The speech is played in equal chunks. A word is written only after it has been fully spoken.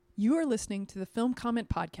You are listening to the Film Comment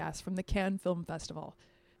Podcast from the Cannes Film Festival.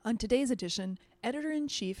 On today's edition,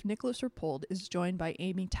 Editor-in-Chief Nicolas Rapold is joined by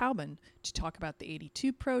Amy Taubin to talk about the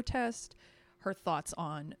 82 protest, her thoughts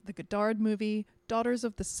on the Godard movie, Daughters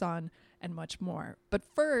of the Sun, and much more. But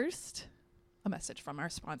first, a message from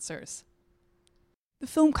our sponsors. The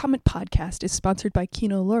Film Comment Podcast is sponsored by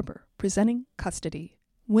Kino Lorber, presenting Custody.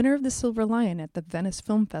 Winner of the Silver Lion at the Venice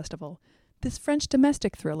Film Festival, this French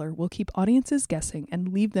domestic thriller will keep audiences guessing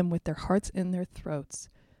and leave them with their hearts in their throats.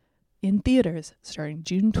 In theaters, starting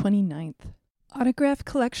June 29th. Autograph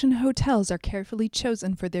Collection hotels are carefully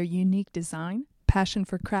chosen for their unique design, passion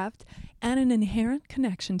for craft, and an inherent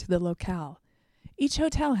connection to the locale. Each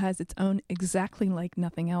hotel has its own exactly like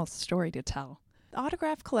nothing else story to tell. The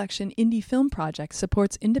Autograph Collection Indie Film Project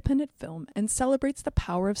supports independent film and celebrates the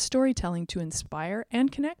power of storytelling to inspire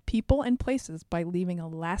and connect people and places by leaving a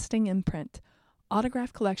lasting imprint.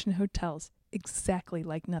 Autograph Collection hotels, exactly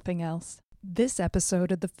like nothing else. This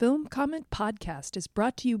episode of the Film Comment Podcast is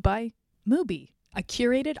brought to you by Mubi, a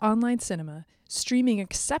curated online cinema streaming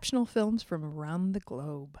exceptional films from around the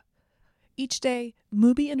globe. Each day,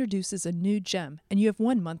 Mubi introduces a new gem, and you have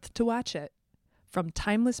 1 month to watch it. From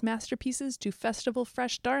timeless masterpieces to festival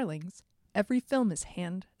fresh darlings, every film is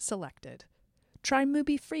hand-selected. Try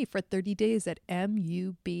Mubi free for 30 days at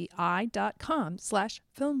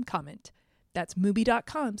mubi.com/filmcomment. That's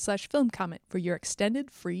mubi.com/filmcomment for your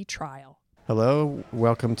extended free trial. Hello,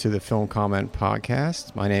 welcome to the Film Comment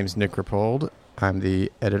Podcast. My name is Nick Rapold. I'm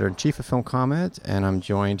the Editor-in-Chief of Film Comment, and I'm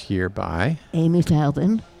joined here by Amy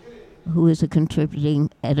Taubin, who is a contributing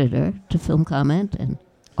editor to Film Comment and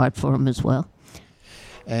Artforum as well.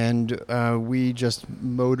 And we just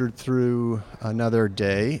motored through another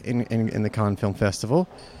day in the Cannes Film Festival.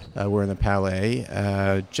 We're in the Palais.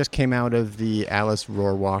 Just came out of the Alice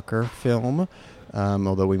Rohrwacher film,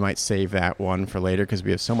 although we might save that one for later because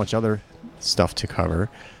we have so much other stuff to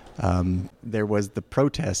cover. There was the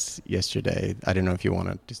protests yesterday. I don't know if you want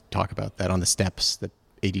to just talk about that on the steps, the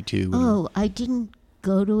 82. Oh, I didn't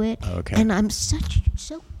go to it. Okay. And I'm so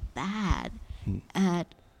bad at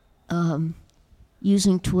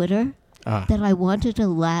using Twitter that I wanted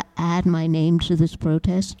to add my name to this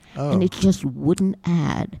protest, and it just wouldn't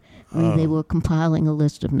add. They were compiling a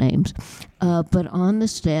list of names. But on the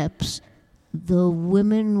steps, the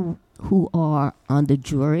women who are on the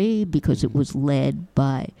jury, because it was led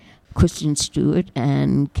by Kristen Stewart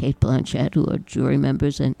and Kate Blanchett, who are jury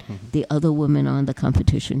members, and the other women on the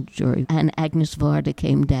competition jury, and Agnes Varda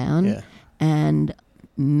came down, and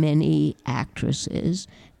many actresses,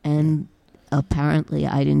 and apparently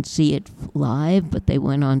I didn't see it live, but they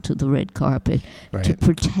went onto the red carpet to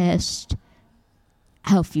protest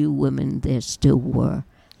how few women there still were,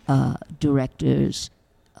 directors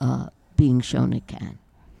being shown at Cannes.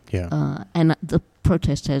 Yeah. And the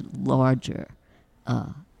protest had larger,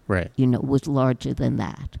 was larger than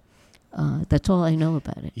that. That's all I know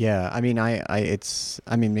about it. Yeah, I mean,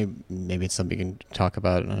 maybe it's something we can talk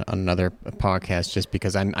about on another podcast, just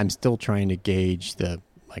because I'm still trying to gauge the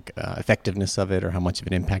effectiveness of it or how much of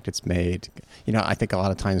an impact it's made. I think a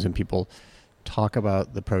lot of times when people talk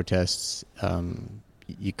about the protests,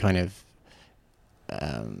 you kind of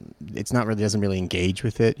doesn't really engage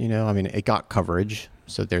with it. I mean, it got coverage,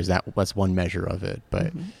 so that's one measure of it.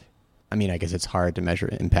 But I mean, I guess it's hard to measure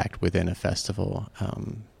impact within a festival.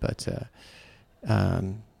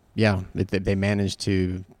 They managed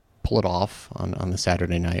to pull it off on the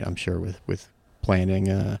Saturday night, I'm sure, with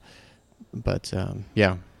planning. But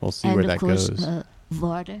we'll see where that goes. And of course,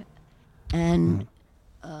 Varda and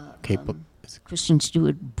Kristen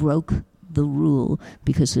Stewart broke the rule,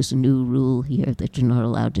 because there's a new rule here that you're not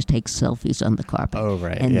allowed to take selfies on the carpet. Oh,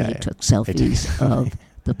 right. And they took selfies of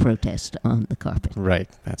the protest on the carpet. Right,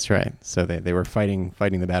 that's right. So they were fighting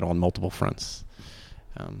the battle on multiple fronts.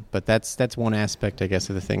 But that's one aspect, I guess,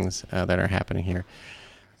 of the things that are happening here.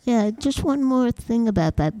 Yeah, just one more thing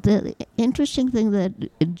about that. The interesting thing that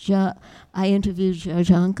I interviewed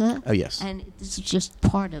Jajanka. Oh, yes. And this is just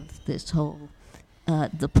part of this whole,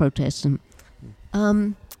 the protest.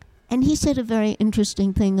 And he said a very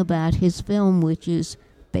interesting thing about his film, which is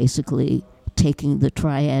basically taking the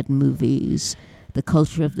triad movies, the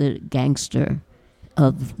culture of the gangster,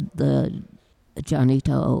 of the Johnny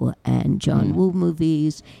To and John Woo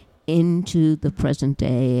movies, into the present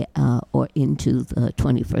day or into the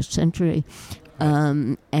 21st century.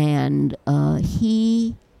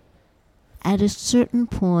 He, at a certain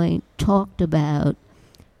point, talked about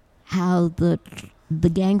how the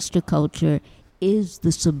gangster culture is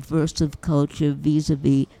the subversive culture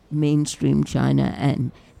vis-a-vis mainstream China,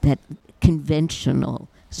 and that conventional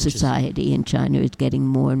society in China is getting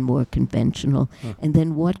more and more conventional. And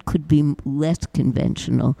then what could be less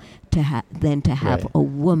conventional than to have a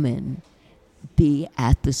woman be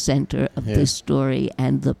at the center of this story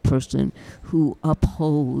and the person who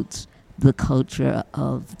upholds the culture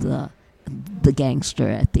of the gangster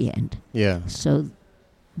at the end. Yeah. So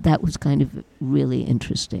that was kind of really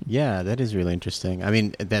interesting. Yeah, that is really interesting. I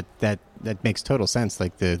mean, that makes total sense.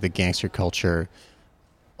 Like the gangster culture,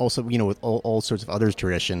 also, with all sorts of other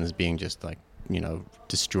traditions being just like,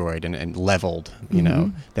 destroyed and leveled,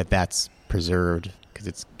 that's preserved because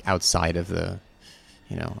it's outside of the,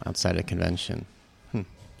 outside of convention.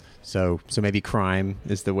 So maybe crime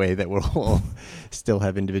is the way that we'll all still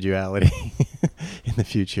have individuality in the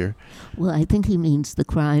future. Well, I think he means the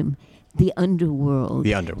crime, the underworld.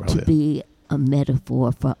 The underworld, to be a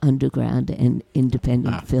metaphor for underground and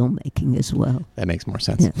independent filmmaking as well. That makes more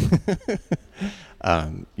sense.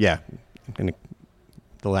 Yeah.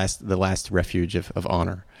 The last refuge of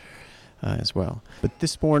honor as well. But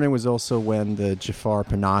this morning was also when the Jafar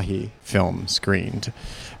Panahi film screened,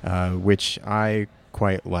 which I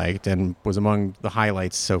quite liked and was among the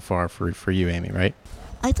highlights so far for you, Amy, right?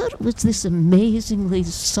 I thought it was this amazingly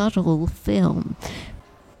subtle film.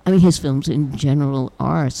 I mean, his films in general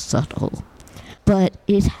are subtle, but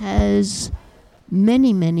it has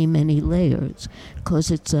many, many, many layers because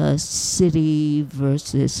it's a city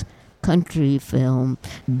versus country film.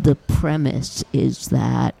 The premise is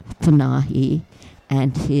that Panahi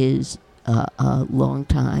and his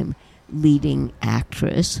longtime leading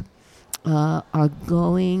actress are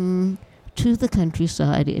going to the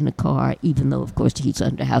countryside in a car, even though, of course, he's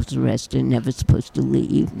under house arrest and never supposed to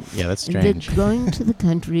leave. Yeah, that's strange. They're going to the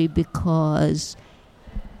country because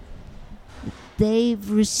they've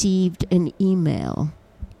received an email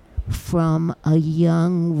from a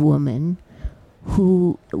young woman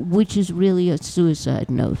which is really a suicide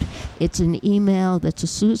note. It's an email that's a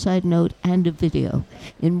suicide note and a video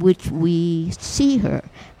in which we see her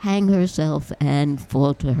hang herself and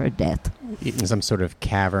fall to her death. In some sort of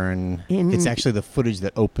cavern. It's actually the footage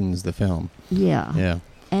that opens the film. Yeah. Yeah.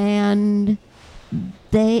 And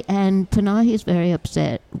Panahi is very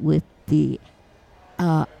upset with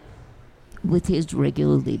with his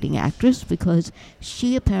regular leading actress because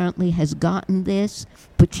she apparently has gotten this,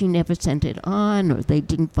 but she never sent it on, or they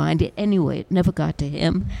didn't find it. Anyway, it never got to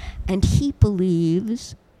him. And he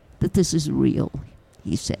believes that this is real,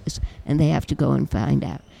 he says, and they have to go and find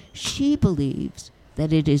out. She believes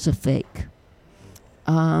that it is a fake.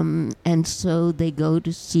 And so they go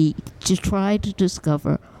to try to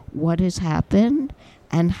discover what has happened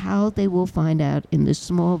and how they will find out in this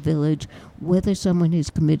small village whether someone has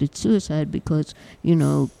committed suicide, because,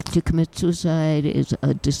 to commit suicide is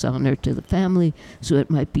a dishonor to the family, so it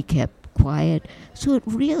might be kept quiet. So it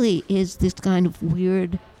really is this kind of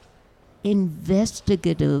weird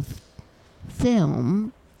investigative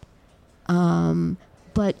film,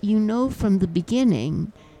 but from the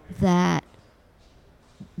beginning that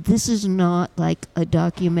this is not like a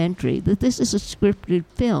documentary, that this is a scripted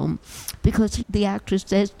film, because the actress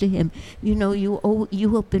says to him, you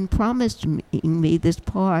have been promising me this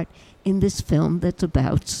part in this film that's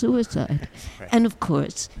about suicide. Right. And of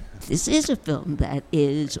course, this is a film that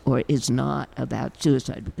is or is not about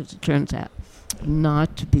suicide, because it turns out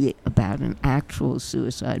not to be about an actual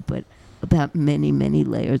suicide, but about many, many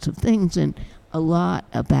layers of things, and a lot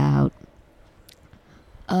about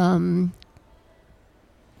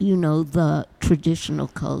the traditional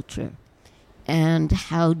culture and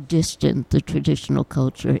how distant the traditional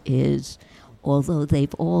culture is, although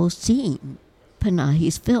they've all seen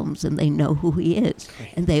Panahi's films and they know who he is,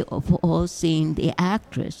 and they've all seen the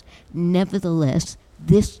actress. Nevertheless,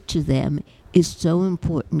 this to them is so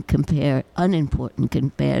unimportant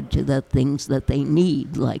compared to the things that they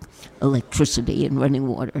need, like electricity and running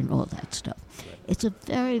water and all that stuff. It's a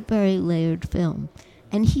very, very layered film.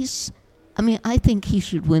 And I think he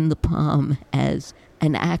should win the Palm as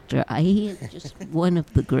an actor. He is just one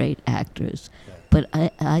of the great actors. But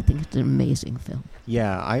I think it's an amazing film.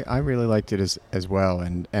 Yeah, I really liked it as well,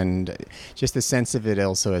 and just the sense of it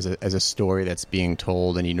also as a story that's being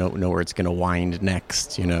told, and you don't know where it's going to wind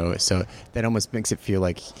next. So that almost makes it feel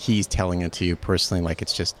like he's telling it to you personally, like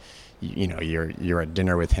it's just you're at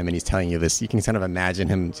dinner with him and he's telling you this. You can kind of imagine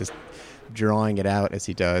him just drawing it out as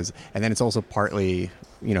he does, and then it's also partly,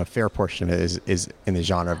 a fair portion of it is in the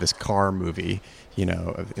genre of this car movie, in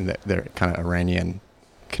the kind of Iranian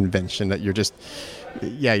convention that you're just,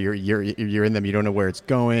 you're in them, you don't know where it's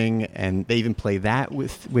going, and they even play that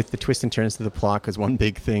with the twists and turns to the plot, because one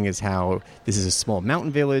big thing is how this is a small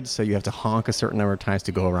mountain village, so you have to honk a certain number of times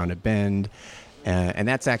to go around a bend, and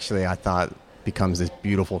that's actually, I thought, becomes this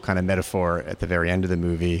beautiful kind of metaphor at the very end of the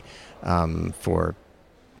movie for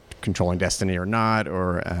controlling destiny or not,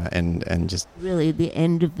 or and just really the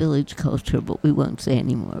end of village culture, but we won't say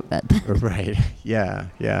any more about that. Right. Yeah.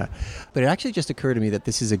 But it actually just occurred to me that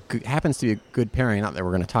this is happens to be a good pairing. Not that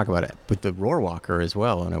we're going to talk about it with the Rohrwacher as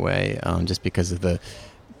well, in a way, just because of the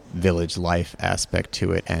village life aspect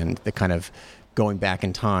to it and the kind of going back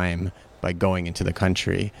in time by going into the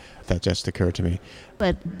country. That just occurred to me.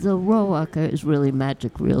 But the Rohrwacher is really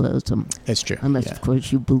magic realism. That's true. Unless, of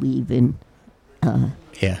course, you believe in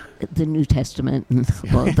the New Testament and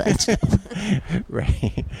all that stuff.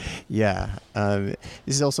 Right. Yeah.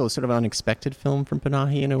 This is also sort of an unexpected film from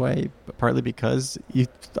Panahi in a way, partly because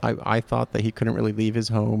I thought that he couldn't really leave his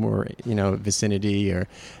home or, vicinity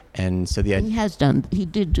and so he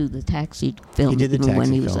did do the taxi film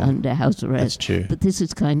when he was under house arrest. That's true. But this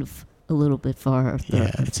is kind of a little bit far afield.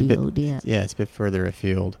 It's a bit further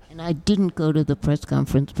afield. And I didn't go to the press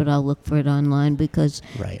conference, but I'll look for it online because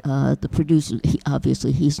the producer,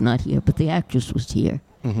 he's not here, but the actress was here.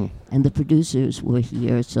 Mm-hmm. And the producers were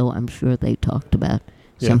here, so I'm sure they talked about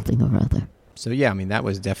something or other. So, that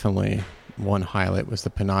was definitely one highlight, was the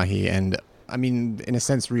Panahi. And, in a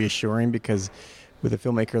sense, reassuring, because with a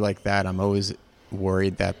filmmaker like that, I'm always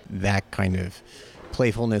worried that kind of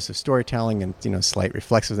playfulness of storytelling and slight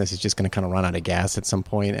reflexiveness is just going to kind of run out of gas at some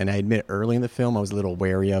point. And I admit early in the film I was a little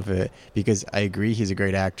wary of it, because I agree he's a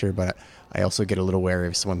great actor, but I also get a little wary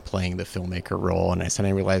of someone playing the filmmaker role. And I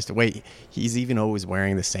suddenly realized, wait, he's even always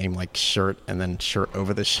wearing the same shirt and then shirt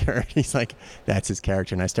over the shirt. He's like, that's his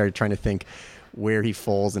character. And I started trying to think where he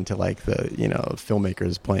falls into the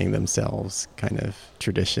filmmakers playing themselves kind of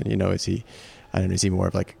tradition. Is he more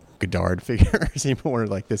of like Godard figure? Is he more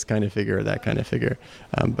like this kind of figure or that kind of figure?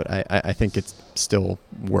 But I think it still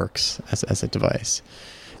works as a device.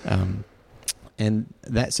 And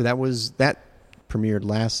that premiered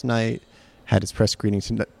last night, had its press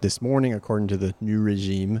screenings this morning according to the new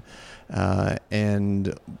regime. But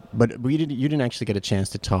you didn't actually get a chance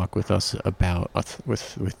to talk with us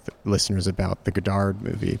with listeners about the Godard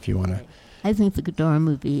movie, if you want to. I think the Godard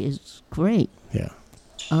movie is great. Yeah.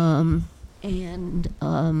 It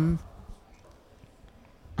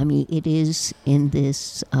is in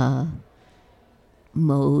this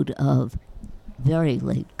mode of very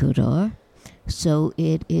late Godard, so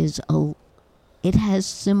it has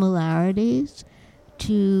similarities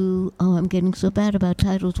to. Oh, I'm getting so bad about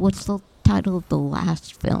titles. What's the title of the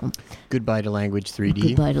last film? Goodbye to Language 3D.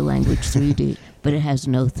 Goodbye to Language 3D, but it has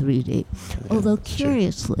no 3D. Although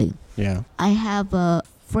curiously, I have a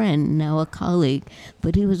friend, now a colleague,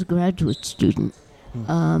 but he was a graduate student.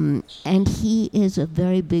 And he is a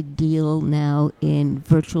very big deal now in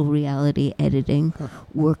virtual reality editing,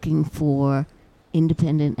 working for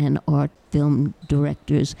independent and art film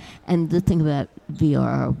directors. And the thing about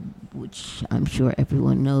VR, which I'm sure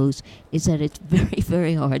everyone knows, is that it's very,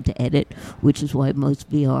 very hard to edit, which is why most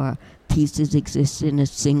VR pieces exist in a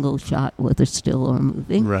single shot, whether still or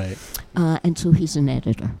moving. Right. And so he's an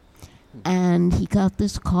editor. And he got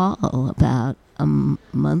this call about a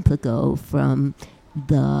month ago from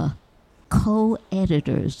the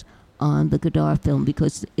co-editors on the Godard film,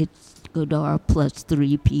 because it's Godard plus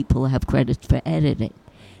 3 people have credits for editing.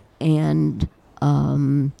 And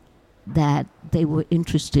that they were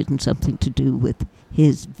interested in something to do with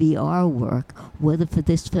his VR work. Whether for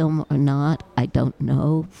this film or not, I don't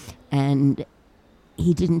know. And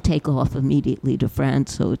he didn't take off immediately to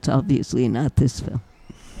France, so it's obviously not this film.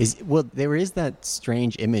 There is that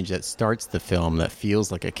strange image that starts the film that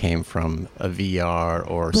feels like it came from a VR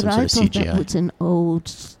or some sort of CGI. But I thought that was an old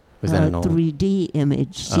 3D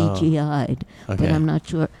image, CGI'd. Okay. But I'm not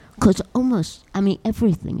sure. Because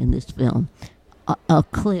everything in this film are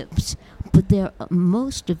clips, but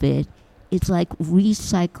most of it is like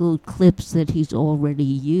recycled clips that he's already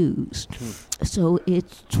used. So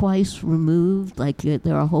it's twice removed. Like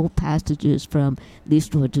there are whole passages from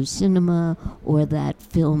L'Histoire du Cinema, or that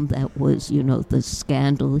film that was, the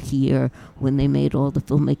scandal here when they made all the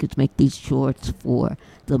filmmakers make these shorts for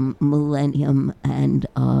the millennium, and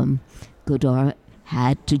Godard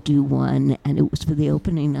had to do one, and it was for the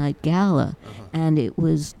opening night gala. And it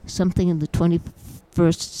was something in the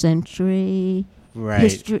 21st century. Right.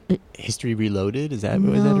 History Reloaded? Is that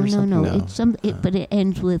or something? No. But it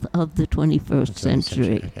ends with of the 21st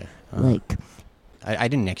century. Okay. I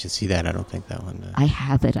didn't actually see that. I don't think that one. I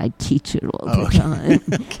have it. I teach it all the time.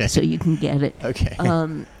 Okay. So you can get it. Okay.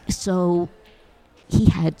 So he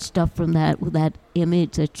had stuff from that, with that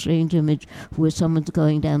image, that strange image where someone's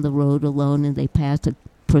going down the road alone and they pass a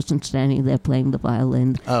person standing there playing the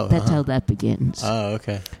violin. That's how that begins. Oh,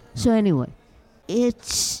 okay. So anyway,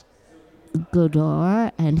 it's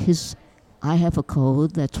Godard and his... I have a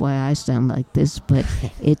cold, that's why I sound like this, but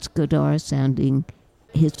it's Godard sounding...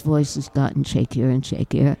 His voice has gotten shakier and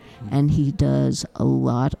shakier, and he does a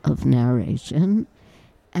lot of narration.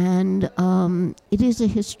 And it is a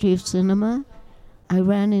history of cinema. I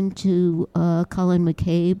ran into Colin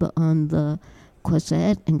McCabe on the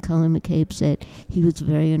Quasset, and Colin McCabe said he was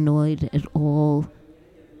very annoyed at all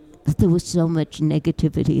that there was so much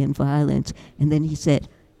negativity and violence. And then he said,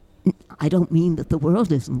 I don't mean that the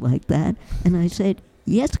world isn't like that. And I said,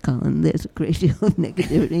 yes, Colin, there's a great deal of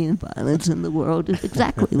negativity and violence, and the world is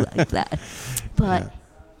exactly like that. But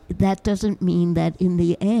that doesn't mean that in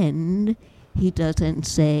the end, he doesn't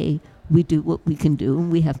say, we do what we can do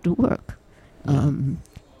and we have to work. And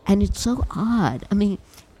it's so odd. I mean,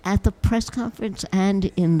 at the press conference and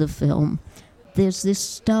in the film, there's this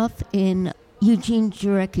stuff in Eugene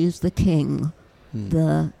Jarecki's The King,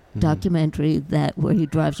 the documentary that where he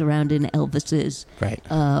drives around in Elvis's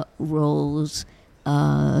roles,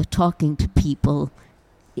 talking to people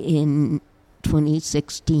in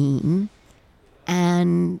 2016.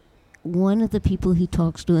 And one of the people he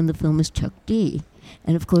talks to in the film is Chuck D.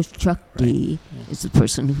 And of course, Chuck D is the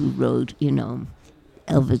person who wrote,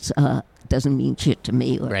 Elvis doesn't mean shit to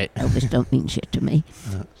me, or Elvis don't mean shit to me.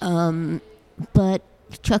 But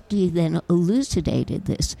Chuck D then elucidated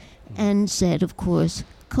this and said, of course,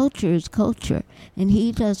 culture is culture. And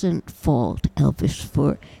he doesn't fault Elvis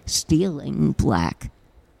for stealing black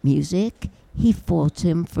music. He faults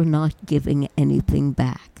him for not giving anything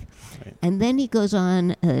back. And then he goes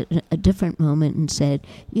on a different moment and said,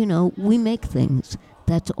 we make things.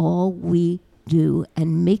 That's all we do.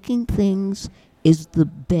 And making things is the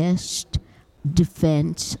best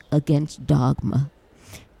defense against dogma.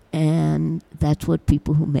 And that's what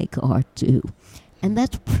people who make art do. And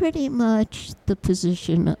that's pretty much the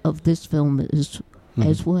position of this film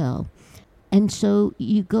as well. And so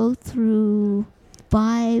you go through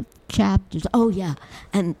 5 chapters. Oh, yeah.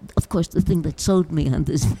 And, of course, the thing that sold me on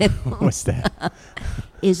this film... What's that?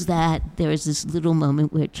 ...is that there is this little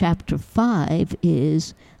moment where chapter 5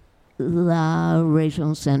 is La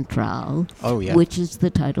Région Centrale, which is the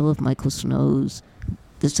title of Michael Snow's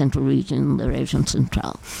The Central Region, La Région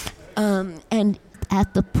Centrale. And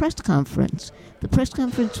at the press conference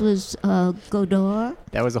was Godard.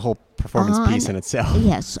 That was a whole performance piece in itself.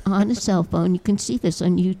 Yes, on a cell phone. You can see this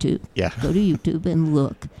on YouTube. Yeah. Go to YouTube and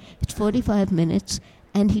look. It's 45 minutes,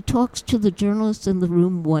 and he talks to the journalists in the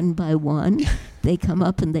room one by one. They come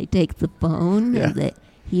up and they take the phone, and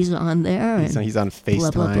he's on there. He's on FaceTime blah,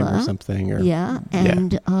 blah, blah. Or something.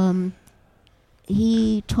 And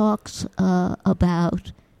he talks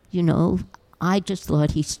about, I just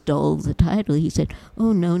thought he stole the title. He said,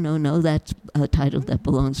 oh, no, that's a title that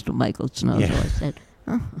belongs to Michael Snow. So I said,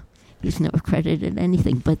 he's never credited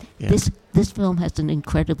anything. But this film has an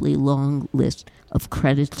incredibly long list of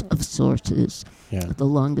credits of sources, the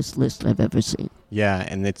longest list I've ever seen. Yeah,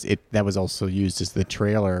 and that was also used as the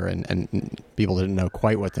trailer, and people didn't know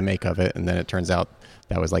quite what to make of it, and then it turns out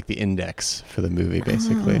that was like the index for the movie,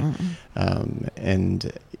 basically. I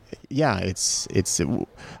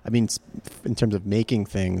mean, in terms of making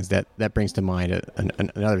things, that brings to mind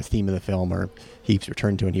another theme of the film, or he's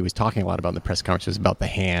returned to, and he was talking a lot about in the press conference, was about the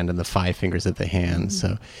hand and the 5 fingers of the hand.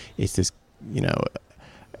 Mm-hmm. So it's this,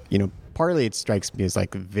 partly it strikes me as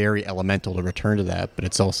like very elemental to return to that, but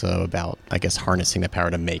it's also about, I guess, harnessing the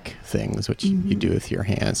power to make things, which you do with your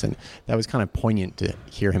hands. And that was kind of poignant to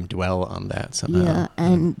hear him dwell on that somehow. Yeah,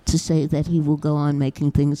 and to say that he will go on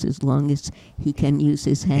making things as long as he can use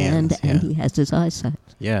his hand and he has his eyesight.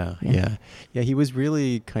 Yeah. He was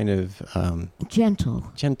really kind of...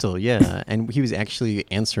 gentle, yeah. And he was actually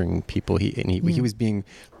answering people. He was being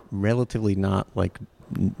relatively not like...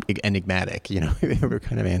 enigmatic, they were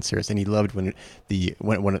kind of answers, and he loved when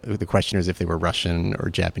one of the questioners, if they were Russian or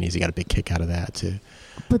Japanese, he got a big kick out of that too.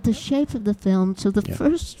 But the shape of the film, so the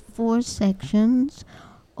first 4 sections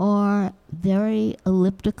are very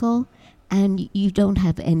elliptical, and you don't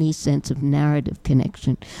have any sense of narrative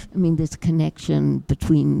connection. I mean, there's a connection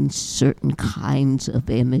between certain kinds of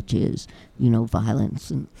images,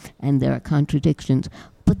 violence, and there are contradictions.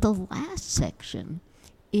 But the last section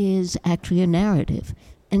is actually a narrative,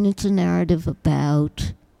 and it's a narrative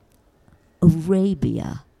about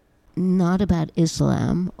Arabia, not about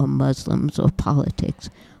Islam or Muslims or politics,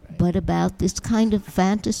 but about this kind of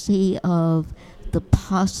fantasy of the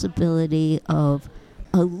possibility of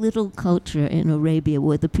a little culture in Arabia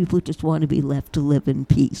where the people just want to be left to live in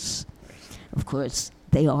peace. Of course,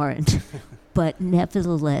 they aren't, but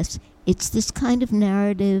nevertheless, it's this kind of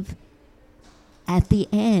narrative at the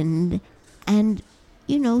end, and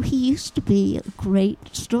he used to be a great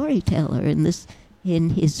storyteller in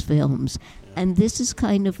his films. And this is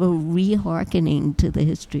kind of a re-hearkening to the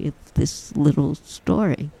history of this little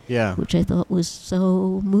story. Yeah. Which I thought was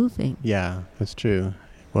so moving. Yeah, that's true.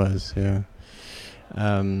 It was, yeah.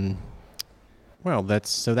 Well,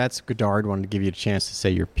 that's Godard. Wanted to give you a chance to say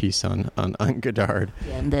your piece on Godard.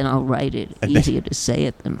 Yeah, and then I'll write it. Easier to say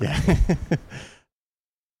it than write it.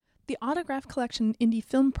 The Autograph Collection Indie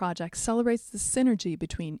Film Project celebrates the synergy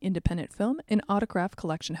between independent film and Autograph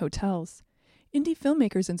Collection hotels. Indie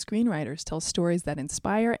filmmakers and screenwriters tell stories that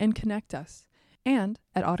inspire and connect us. And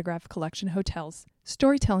at Autograph Collection hotels,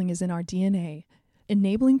 storytelling is in our DNA,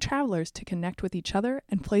 enabling travelers to connect with each other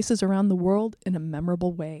and places around the world in a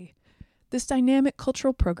memorable way. This dynamic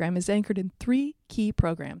cultural program is anchored in 3 key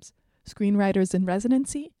programs: Screenwriters in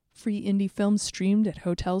Residency, free indie films streamed at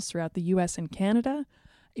hotels throughout the U.S. and Canada,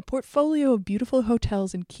 a portfolio of beautiful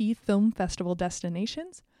hotels in key film festival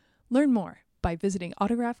destinations. Learn more by visiting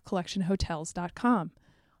autographcollectionhotels.com.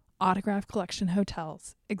 Autograph Collection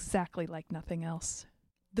Hotels, exactly like nothing else.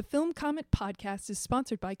 The Film Comment podcast is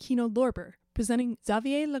sponsored by Kino Lorber, presenting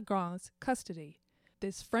Xavier Legrand's Custody.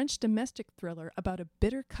 This French domestic thriller about a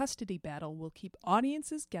bitter custody battle will keep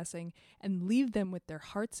audiences guessing and leave them with their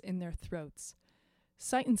hearts in their throats.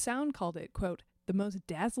 Sight and Sound called it, quote, the most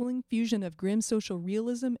dazzling fusion of grim social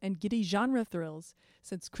realism and giddy genre thrills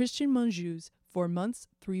since Christian Monjou's 4 months,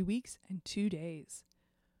 3 weeks, and 2 days.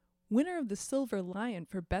 Winner of the Silver Lion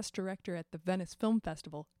for Best Director at the Venice Film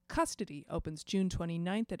Festival, Custody opens June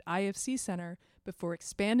 29th at IFC Center before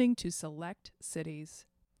expanding to select cities.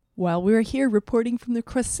 While we're here reporting from the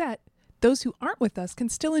Croisette, those who aren't with us can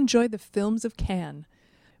still enjoy the films of Cannes.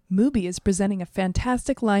 Mubi is presenting a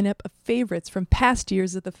fantastic lineup of favorites from past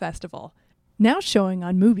years of the festival. Now showing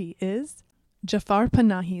on Mubi is Jafar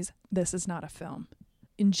Panahi's This Is Not a Film.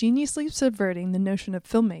 Ingeniously subverting the notion of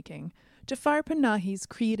filmmaking, Jafar Panahi's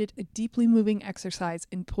created a deeply moving exercise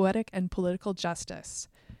in poetic and political justice.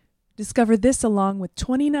 Discover this along with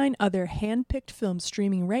 29 other hand-picked films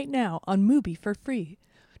streaming right now on Mubi for free.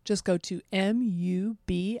 Just go to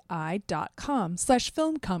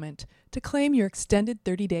mubi.com/filmcomment to claim your extended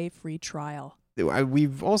 30-day free trial.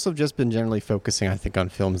 We've also just been generally focusing, I think, on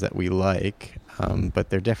films that we like, but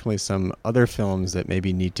there are definitely some other films that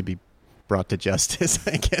maybe need to be brought to justice,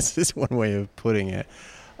 I guess is one way of putting it.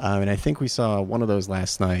 And I think we saw one of those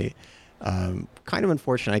last night. Kind of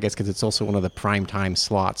unfortunate, I guess, because it's also one of the primetime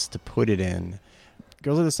slots to put it in.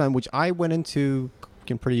 Girls of the Sun, which I went into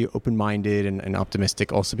pretty open-minded and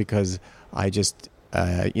optimistic, also because I just,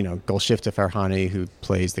 Golshifteh Farhani, who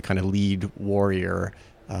plays the kind of lead warrior,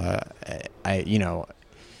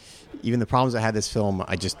 even the problems I had this film,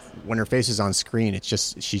 when her face is on screen,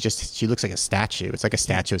 she looks like a statue. It's like a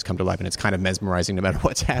statue has come to life, and it's kind of mesmerizing no matter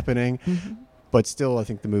what's happening. Mm-hmm. But still, I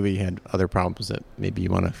think the movie had other problems that maybe you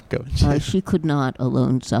want to go into. She could not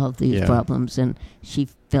alone solve these problems, and she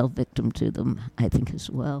fell victim to them, I think, as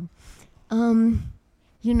well.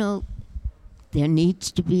 There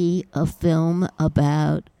needs to be a film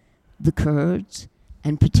about the Kurds,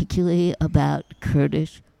 and particularly about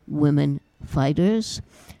Kurdish women fighters.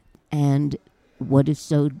 And what is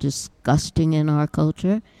so disgusting in our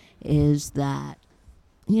culture is that,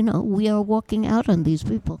 we are walking out on these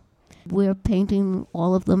people. We're painting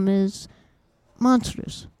all of them as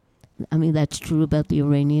monsters. I mean, that's true about the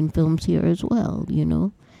Iranian films here as well,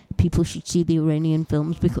 People should see the Iranian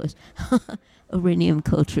films because Iranian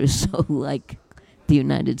culture is so like the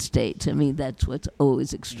United States. I mean, that's what's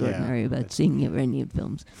always extraordinary about seeing Iranian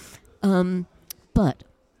films. But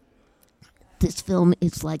this film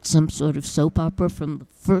is like some sort of soap opera. From the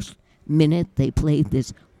first minute they played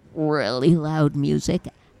this really loud music,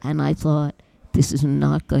 and I thought, this is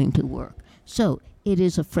not going to work. So it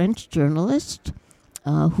is a French journalist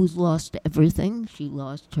who's lost everything. She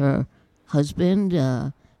lost her husband,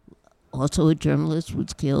 also a journalist,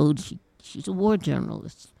 was killed. She's a war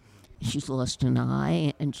journalist. She's lost an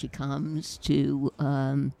eye, and she comes to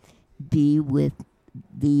be with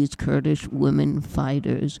these Kurdish women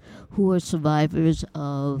fighters who are survivors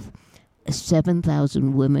of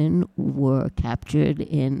 7,000 women were captured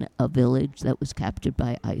in a village that was captured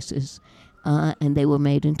by ISIS, and they were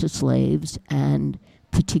made into slaves, and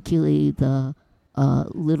particularly the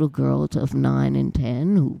little girls of 9 and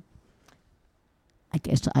 10, who I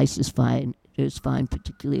guess ISIS fighters find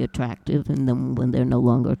particularly attractive, and then when they're no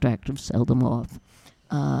longer attractive, sell them off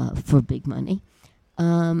for big money.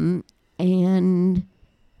 And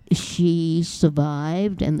she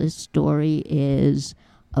survived, and the story is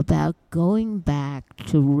about going back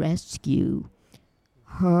to rescue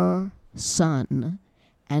her son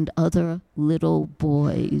and other little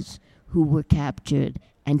boys who were captured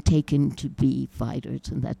and taken to be fighters,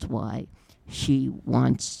 and that's why she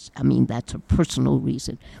wants, that's a personal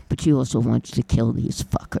reason, but she also wants to kill these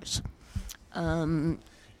fuckers.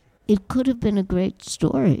 It could have been a great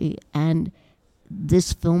story, and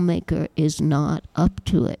this filmmaker is not up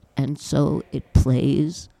to it, and so it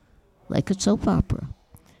plays like a soap opera.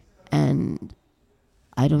 And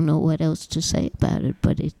I don't know what else to say about it,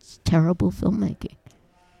 but it's terrible filmmaking.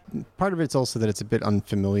 Part of it's also that it's a bit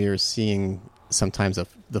unfamiliar seeing sometimes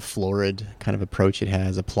the florid kind of approach it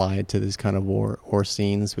has applied to this kind of war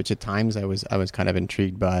scenes, which at times I was kind of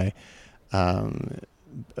intrigued by.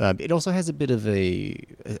 It also has a bit of a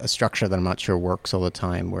structure that I'm not sure works all the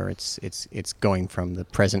time, where it's going from the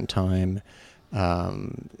present time,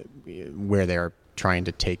 where they're trying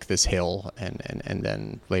to take this hill, and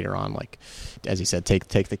then later on, like as you said,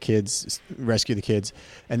 take the kids, rescue the kids,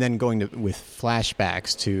 and then going with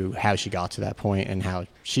flashbacks to how she got to that point and how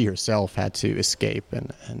she herself had to escape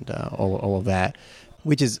and all of that,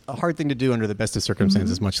 which is a hard thing to do under the best of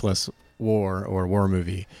circumstances, much less war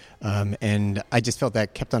movie. And I just felt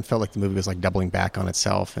like the movie was like doubling back on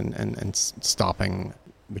itself and stopping,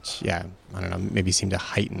 which, I don't know, maybe seemed to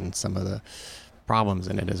heighten some of the problems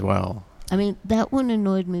in it as well. That one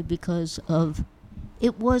annoyed me because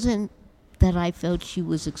it wasn't that I felt she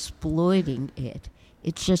was exploiting it.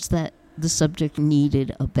 It's just that the subject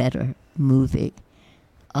needed a better movie.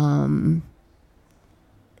 But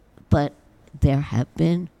there have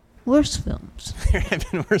been worse films. There have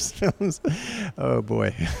been worse films? Oh,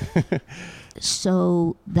 boy.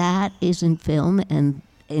 So that isn't film, and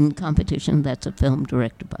in competition, that's a film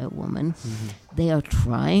directed by a woman. Mm-hmm. They are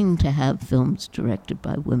trying to have films directed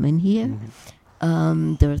by women here.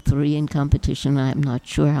 Mm-hmm. There are 3 in competition. I'm not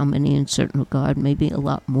sure how many in certain regard, maybe a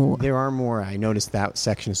lot more. There are more. I noticed that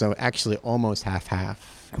section. So actually almost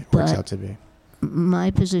half-half it works out to be. My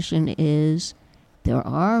position is there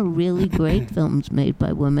are really great films made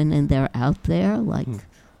by women, and they're out there. Like,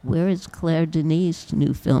 where is Claire Denis'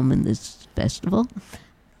 new film in this festival?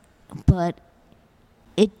 But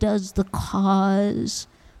it does the cause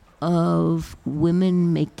of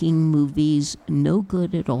women making movies no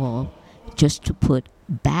good at all, just to put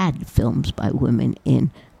bad films by women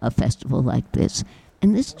in a festival like this.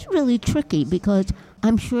 And this is really tricky because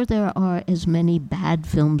I'm sure there are as many bad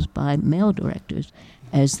films by male directors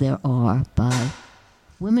as there are by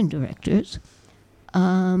women directors.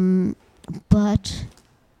 But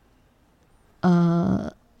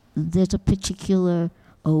there's a particular,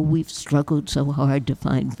 we've struggled so hard to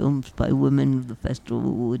find films by women, the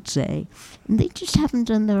festival would say. And they just haven't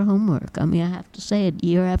done their homework. I have to say it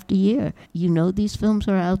year after year. These films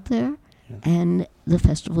are out there, and the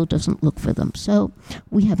festival doesn't look for them. So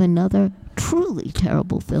we have another truly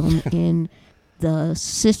terrible film in a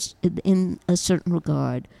certain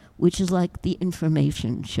regard, which is like the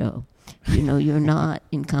information show. You're not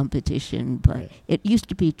in competition, but it used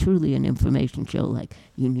to be truly an information show. Like,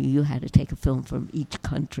 you knew you had to take a film from each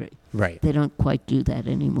country. Right. They don't quite do that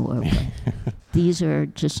anymore. But these are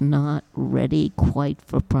just not ready quite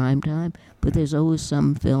for prime time. But there's always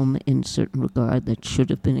some film in certain regard that should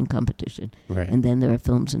have been in competition. Right. And then there are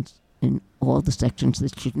films in all the sections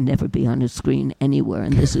that should never be on a screen anywhere,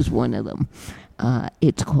 and this is one of them.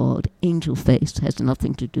 It's called Angel Face. Has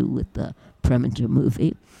nothing to do with the Preminger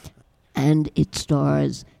movie. And it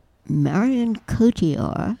stars Marion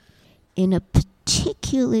Cotillard in a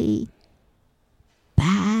particularly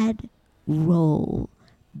bad role,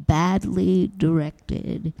 badly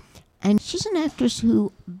directed. And she's an actress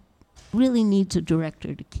who really needs a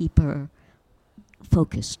director to keep her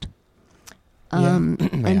focused. And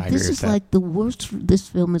this is like the worst. This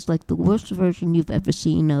film is like the worst version you've ever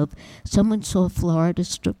seen of. Someone saw Florida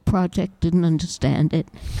Project, didn't understand it,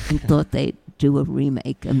 and thought they'd do a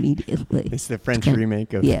remake immediately. It's the French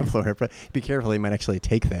remake of Florida Project. Be careful, they might actually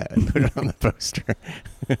take that and put it on the poster.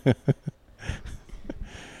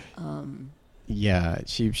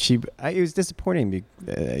 It was disappointing,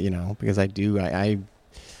 because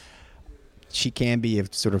she can be a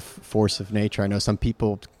sort of force of nature. I know some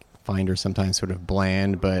people find her sometimes sort of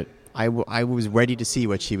bland, but I was ready to see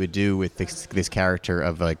what she would do with this character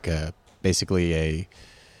of basically a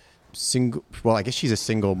single. Well, I guess she's a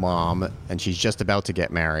single mom, and she's just about to get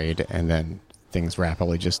married, and then things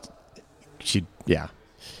rapidly she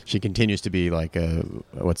continues to be like a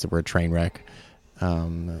train wreck.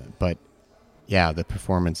 But the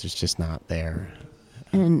performance is just not there.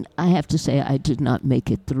 And I have to say, I did not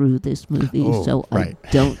make it through this movie, I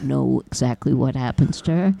don't know exactly what happens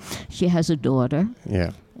to her. She has a daughter.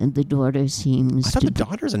 Yeah. And the daughter seems I thought the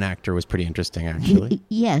daughter's an actor was pretty interesting, actually.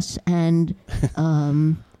 Yes, and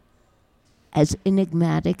as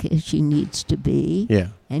enigmatic as she needs to be. Yeah.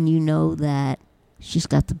 And you know that she's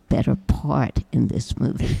got the better part in this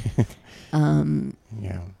movie.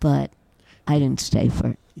 Yeah. But I didn't stay for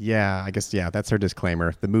it. Yeah, I guess, that's her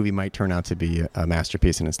disclaimer. The movie might turn out to be a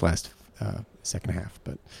masterpiece in its last second half,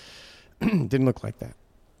 but didn't look like that.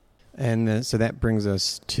 And so that brings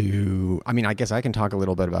us to, I guess I can talk a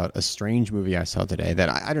little bit about a strange movie I saw today that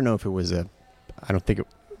I don't know if it was I don't think it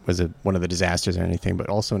was one of the disasters or anything, but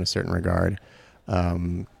also in a certain regard,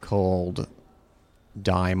 called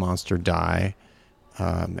Die, Monster, Die.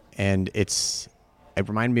 And it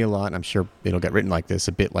reminded me a lot, and I'm sure it'll get written like this,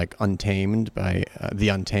 a bit like Untamed by The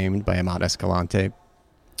Untamed by Amat Escalante,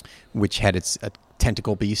 which had a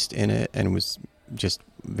tentacle beast in it, and it was just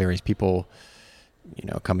various people,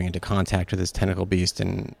 coming into contact with this tentacle beast.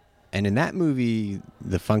 And in that movie,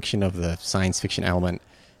 the function of the science fiction element,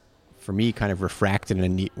 for me, kind of refracted in a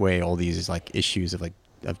neat way all these like issues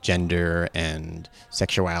of gender and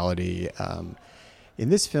sexuality. In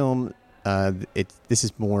this film, this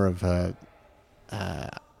is more of a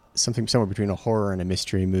something somewhere between a horror and a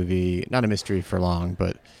mystery movie. Not a mystery for long,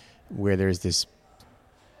 but where there's this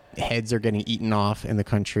heads are getting eaten off in the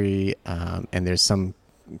country, and there's some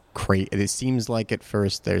it seems like at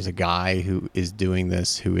first there's a guy who is doing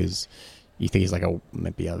this, who is, you think he's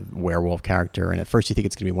might be a werewolf character, and at first you think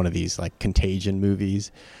it's going to be one of these like Contagion movies.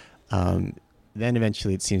 Then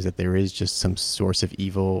eventually it seems that there is just some source of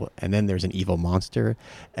evil, and then there's an evil monster.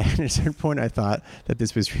 And at a certain point I thought that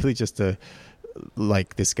this was really just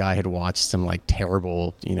this guy had watched some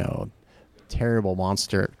terrible, terrible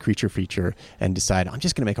monster creature feature and decided, I'm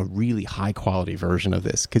just going to make a really high quality version of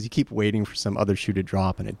this, because you keep waiting for some other shoe to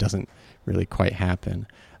drop and it doesn't really quite happen.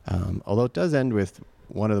 Although it does end with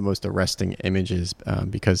one of the most arresting images,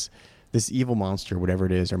 because this evil monster, whatever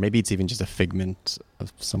it is, or maybe it's even just a figment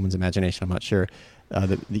of someone's imagination, I'm not sure.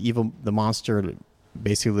 The monster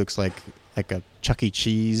basically looks like a Chuck E.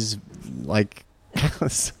 Cheese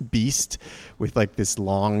beast with this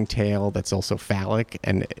long tail that's also phallic,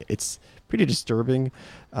 and it's pretty disturbing,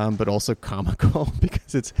 but also comical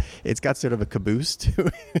because it's got sort of a caboose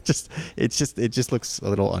to it. It just looks a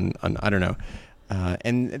little I don't know.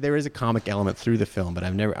 And there is a comic element through the film, but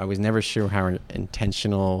I was never sure how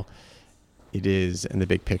intentional it is in the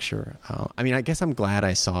big picture. I guess I'm glad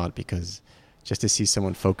I saw it, because just to see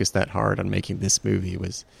someone focus that hard on making this movie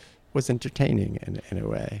was entertaining in a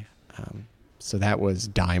way. So that was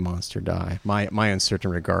Die, Monster, Die, my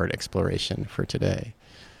uncertain regard exploration for today.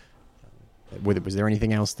 Was there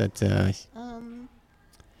anything else that...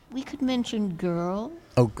 we could mention Girl.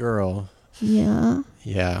 Oh, Girl. Yeah.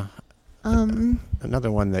 Yeah.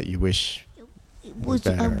 Another one that you wish was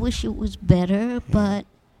better. I wish it was better, but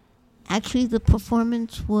actually the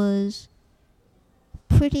performance was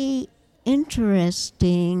pretty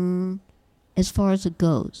interesting as far as it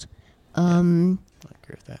goes. I agree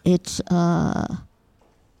with that.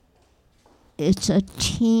 It's a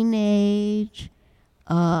teenage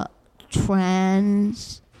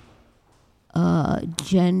trans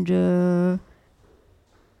gender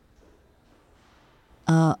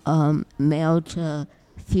male to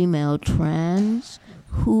female trans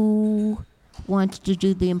who wants to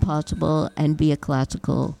do the impossible and be a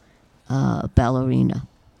classical ballerina.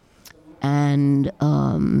 And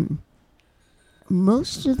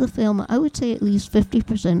most of the film, I would say at least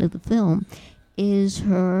 50% of the film, is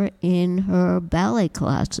her in her ballet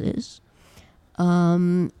classes.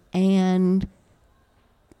 And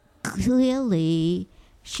clearly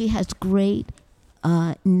she has great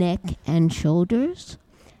neck and shoulders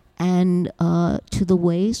and to the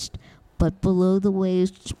waist, but below the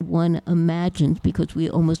waist one imagines, because we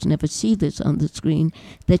almost never see this on the screen,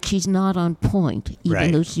 that she's not on point,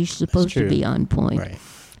 even though she's supposed to be on point. Right.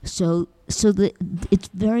 So it's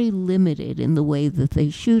very limited in the way that they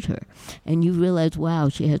shoot her. And you realize, wow,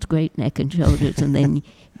 she has great neck and shoulders, and then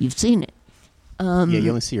you've seen it. You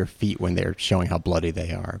only see her feet when they're showing how bloody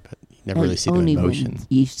they are, but you never really see the only emotion. When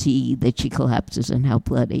you see that she collapses and how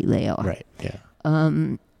bloody they are. Right, yeah.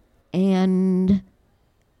 And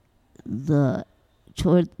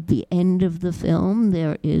toward the end of the film,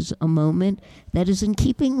 there is a moment that is in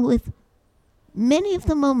keeping with many of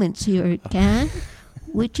the moments here at Cannes,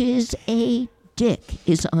 which is a dick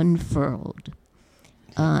is unfurled.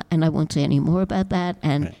 And I won't say any more about that.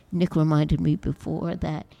 And Nick reminded me before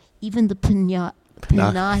that even the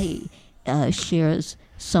Panahi shares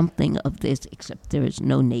something of this, except there is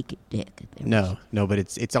no naked dick. No, but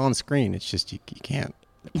it's on screen. It's just you can't.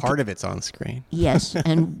 Part of it's on screen. Yes,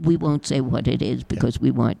 and we won't say what it is because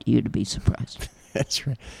we want you to be surprised. That's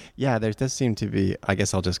right. Yeah, there does seem to be, I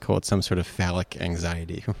guess I'll just call it some sort of phallic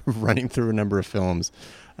anxiety running through a number of films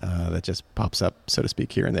that just pops up, so to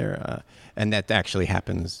speak, here and there. And that actually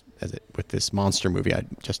happens with this monster movie I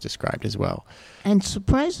just described as well. And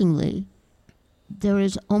surprisingly, there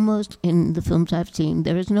is almost, in the films I've seen,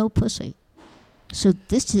 there is no pussy. So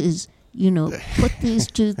this is, put these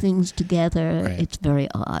two things together. Right. It's very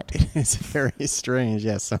odd. It's very strange,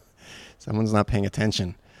 yes. Someone's not paying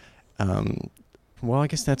attention. Well, I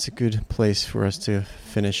guess that's a good place for us to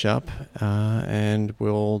finish up. And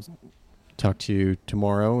we'll talk to you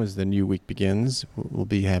tomorrow as the new week begins. We'll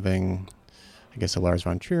be having, I guess, a Lars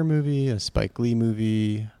von Trier movie, a Spike Lee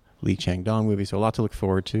movie, Lee Chang-dong movie. So a lot to look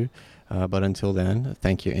forward to. But until then,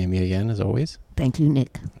 thank you, Amy, again, as always. Thank you,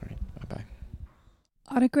 Nick. All right. Bye-bye.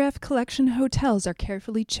 Autograph Collection hotels are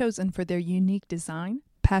carefully chosen for their unique design,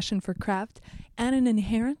 passion for craft, and an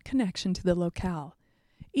inherent connection to the locale.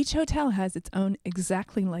 Each hotel has its own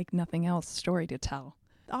exactly like nothing else story to tell.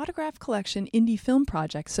 The Autograph Collection Indie Film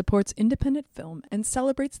Project supports independent film and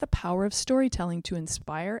celebrates the power of storytelling to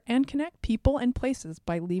inspire and connect people and places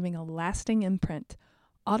by leaving a lasting imprint.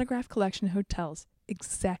 Autograph Collection hotels,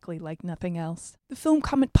 exactly like nothing else. The Film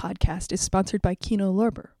Comment podcast is sponsored by Kino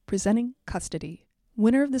Lorber, presenting Custody,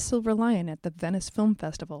 winner of the Silver Lion at the Venice Film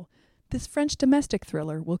Festival. This French domestic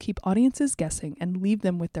thriller will keep audiences guessing and leave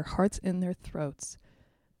them with their hearts in their throats.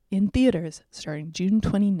 In theaters starting June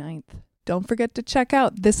 29th. Don't forget to check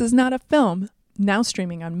out This Is Not a Film, now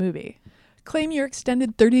streaming on Mubi. Claim your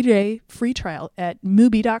extended 30-day free trial at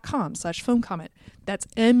mubi.com/filmcomment. That's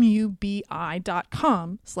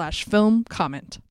mubi.com/filmcomment.